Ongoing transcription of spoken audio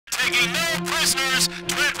taking no prisoners,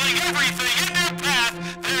 trampling everything in their path.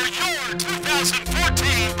 They're your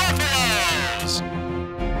 2014 Buffaloes.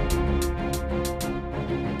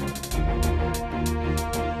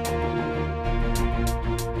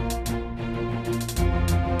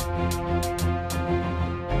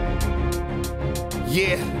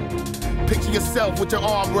 Yeah, picture yourself with your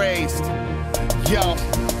arm raised. Yo.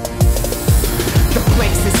 The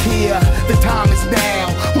place is here, the time is now.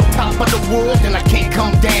 On top of the world and I can't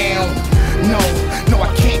come down. No,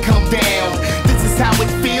 I can't come down. This is how it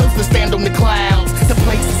feels to stand on the clouds. The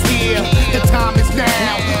place is here, the time is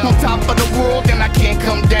now. On top of the world and I can't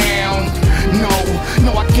come down.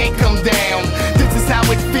 No, I can't come down. This is how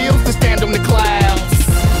it feels to stand on the clouds.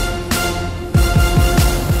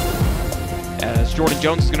 As Jordan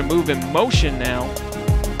Jones is going to move in motion now.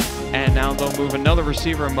 And now they'll move another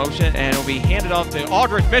receiver in motion, and it'll be handed off to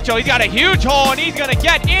Aldridge Mitchell. He's got a huge hole, and he's going to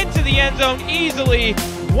get into the end zone easily.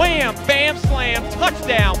 Wham, bam, slam,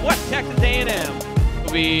 touchdown, West Texas A&M.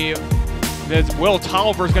 It'll be Will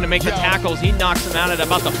Tolliver's going to make the tackles. He knocks him out at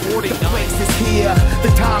about the 49. The place is here,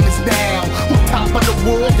 the time is now. On top of the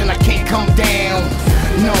world, and I can't come down.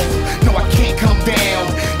 No, I can't come down.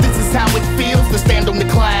 This is how it feels to stand on the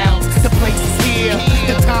clouds. The place is here,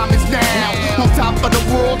 the time is now. On top of the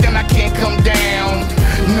world and I can't come down.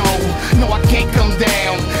 No, I can't come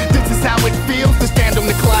down. This is how it feels to stand on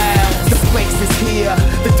the clouds. The place is here,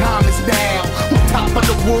 the time is now. On top of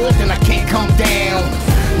the world and I can't come down.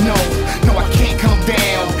 No, I can't come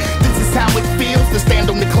down. This is how it feels to stand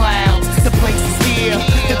on the clouds. The place is here,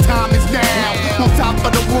 the time is now. On top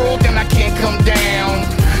of the world and I can't come down.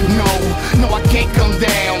 No, I can't come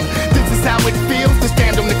down. This is how it feels to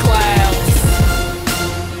stand on the clouds.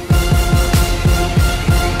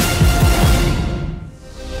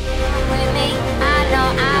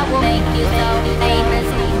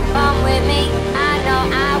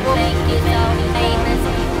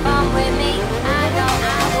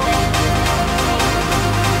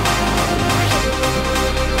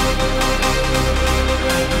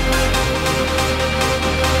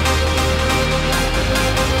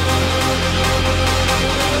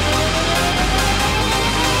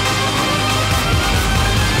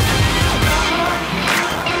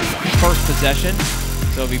 First possession,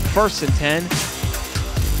 so it'll be 1st and 10.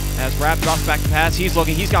 As Rapp drops back to pass, he's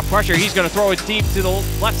looking, he's got pressure, he's going to throw it deep to the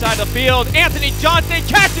left side of the field. Anthony Johnson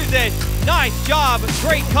catches it! Nice job,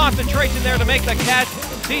 great concentration there to make the catch.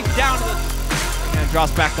 He's down to the, and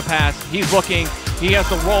drops back the pass. He's looking, he has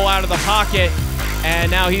to roll out of the pocket, and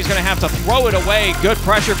now he's going to have to throw it away. Good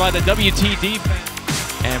pressure by the WT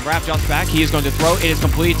defense. And Rapp jumps back, he is going to throw, it is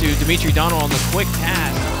complete to Dimitri Donald on the quick pass.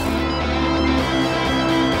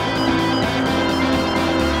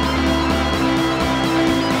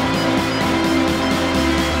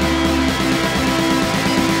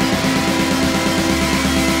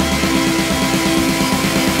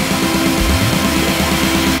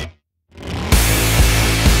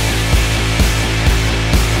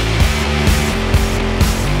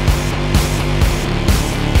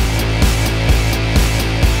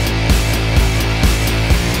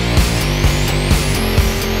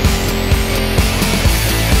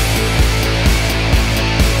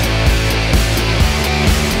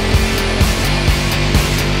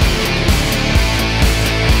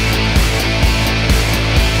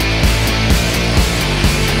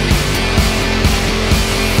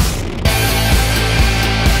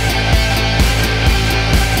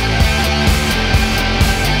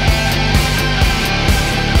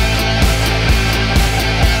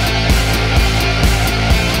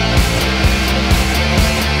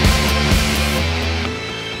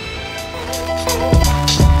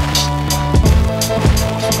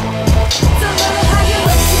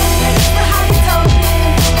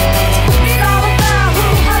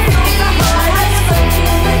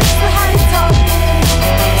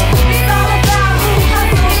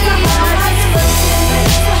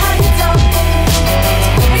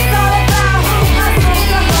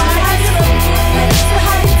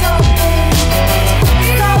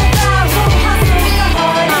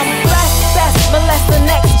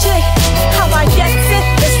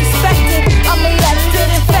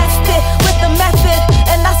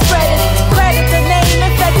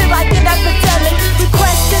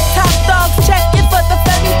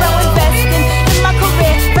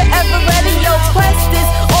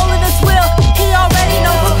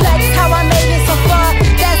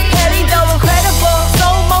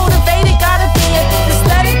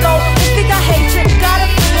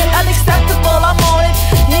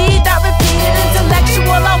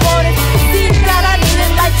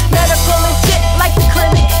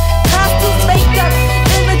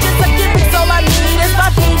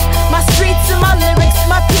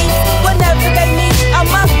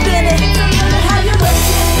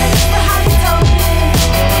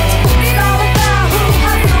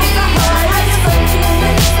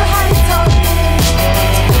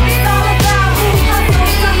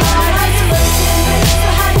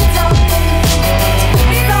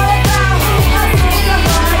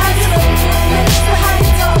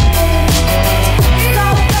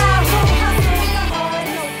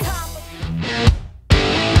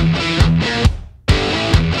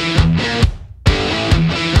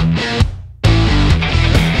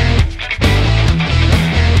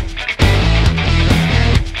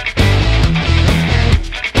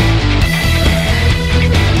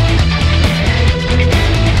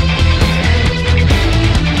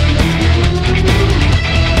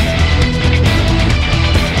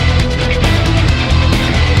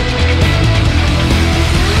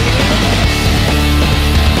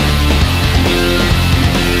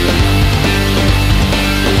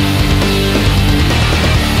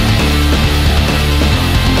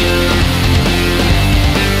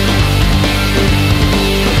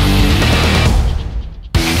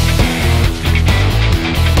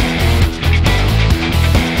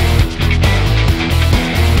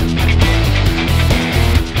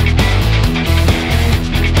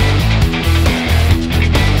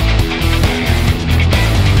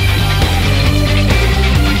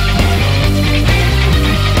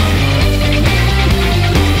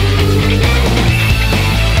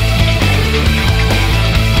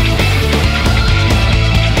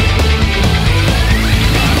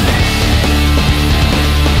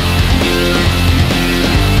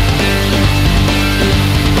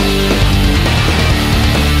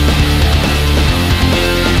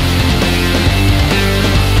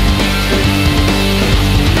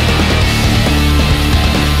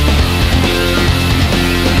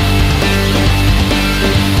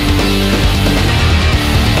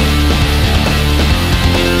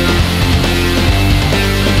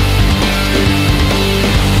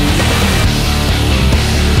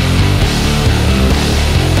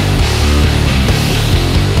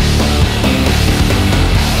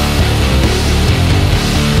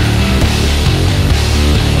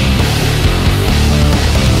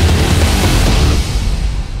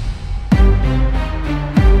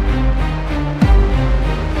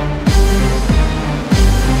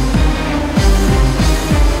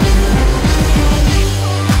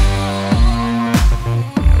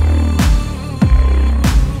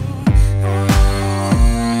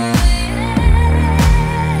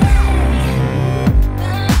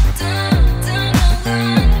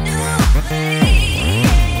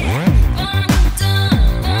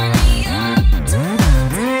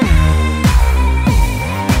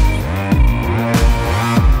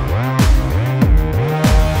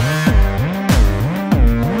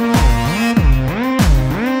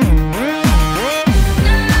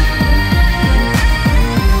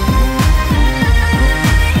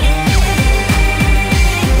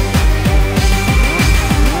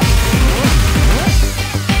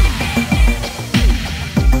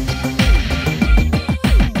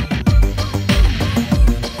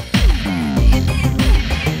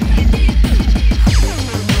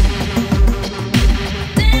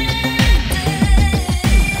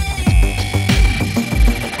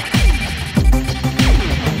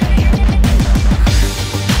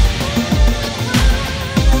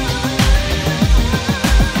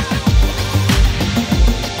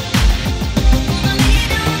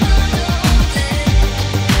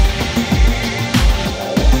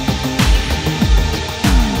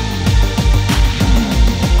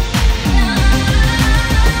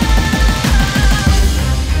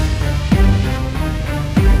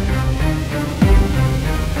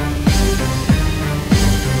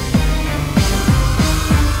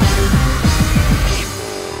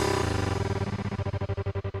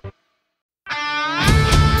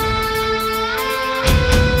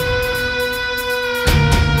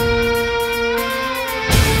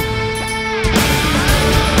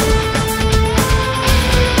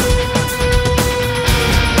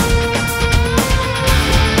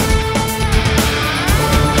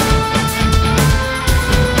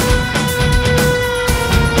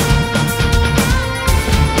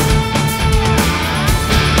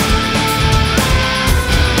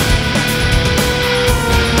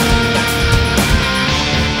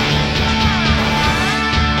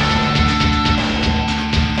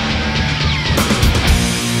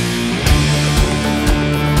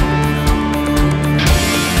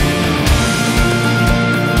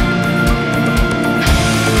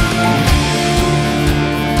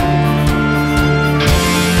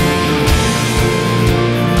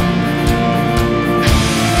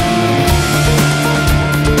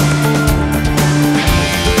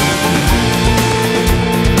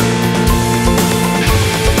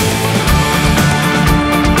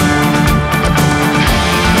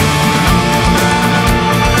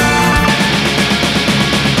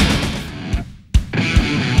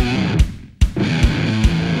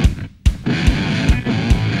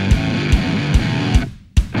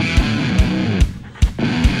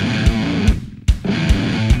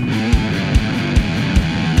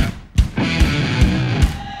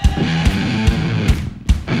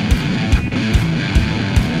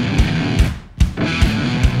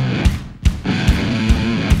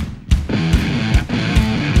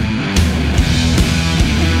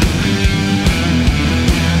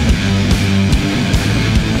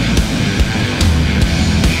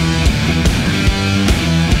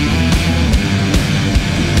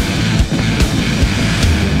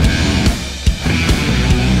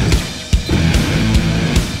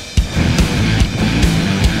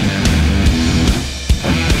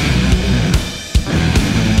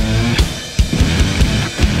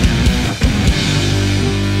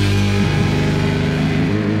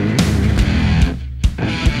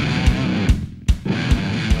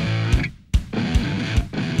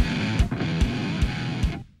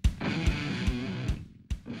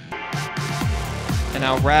 And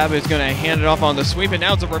now Rab is going to hand it off on the sweep, and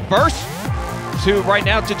now it's a reverse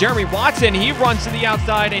to Jeremy Watson. He runs to the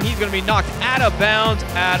outside, and he's going to be knocked out of bounds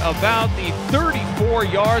at about the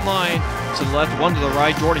 34-yard line. To the left, one to the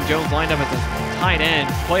right. Jordan Jones lined up at the tight end.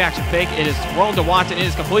 Play action fake. It is thrown to Watson. It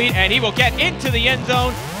is complete, and he will get into the end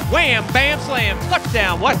zone. Wham, bam, slam,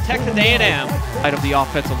 touchdown, West Texas A&M. Out of the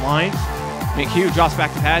offensive line. McHugh drops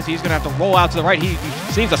back to pass. He's going to have to roll out to the right. He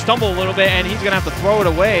seems to stumble a little bit, and he's going to have to throw it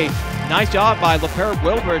away. Nice job by LaPere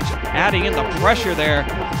Wilbridge adding in the pressure there.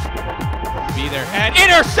 Be there. And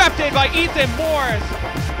intercepted by Ethan Morris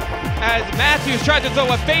as Matthews tried to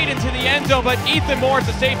throw a fade into the end zone, but Ethan Morris,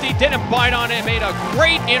 the safety, didn't bite on it, made a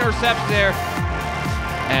great interception there.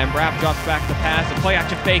 And Rapp drops back the pass, and play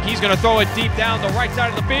action fake. He's going to throw it deep down the right side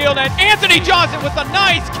of the field, and Anthony Johnson with a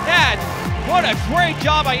nice catch. What a great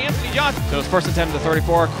job by Anthony Johnson. So it's first and 10 to the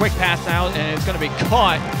 34, quick pass out, and it's going to be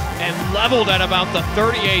caught and leveled at about the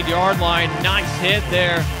 38-yard line. Nice hit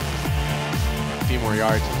there. A few more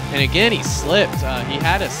yards. And again, he slipped. He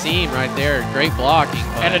had a seam right there. Great blocking.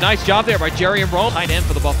 And a nice job there by Jerry and Rome, tight end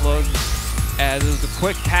for the Buffaloes. As it was a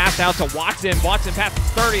quick pass out to Watson. Watson passes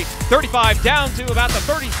 30, 35, down to about the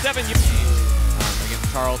 37.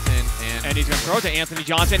 Against Tarleton. And he's going to throw it to Anthony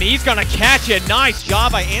Johnson. He's going to catch it. Nice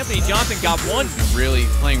job by Anthony Johnson. Got one. Really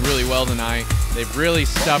playing really well tonight. They've really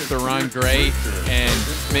stuffed the run great. And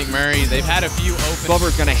McMurray, they've had a few open.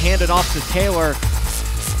 Glover's going to hand it off to Taylor.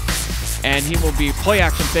 And he will be play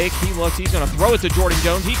action fake. He looks, he's going to throw it to Jordan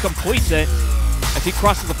Jones. He completes it as he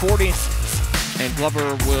crosses the 40. And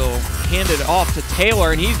Glover will hand it off to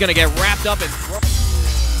Taylor, and he's going to get wrapped up and throw.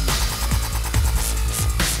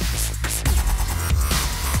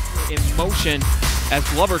 In motion as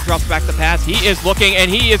Glover drops back the pass. He is looking, and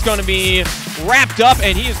he is going to be wrapped up,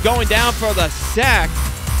 and he is going down for the sack.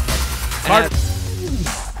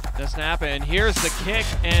 The snap, and here's the kick,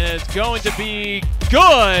 and it's going to be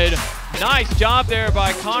good. Nice job there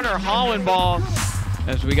by Connor Hollenball.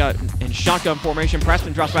 As we got in shotgun formation,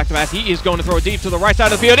 Preston drops back to pass. He is going to throw it deep to the right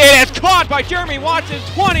side of the field. It is caught by Jeremy Watson.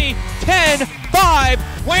 20, 10, 5.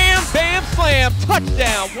 Wham, bam, slam.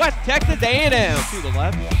 Touchdown, West Texas A&M. To the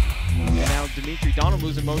left. And now Dimitri Donald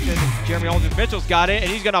moves in motion. Jeremy Aldridge Mitchell's got it,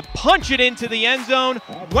 and he's going to punch it into the end zone.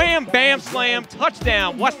 Wham, bam, slam.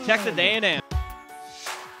 Touchdown, West Texas A&M.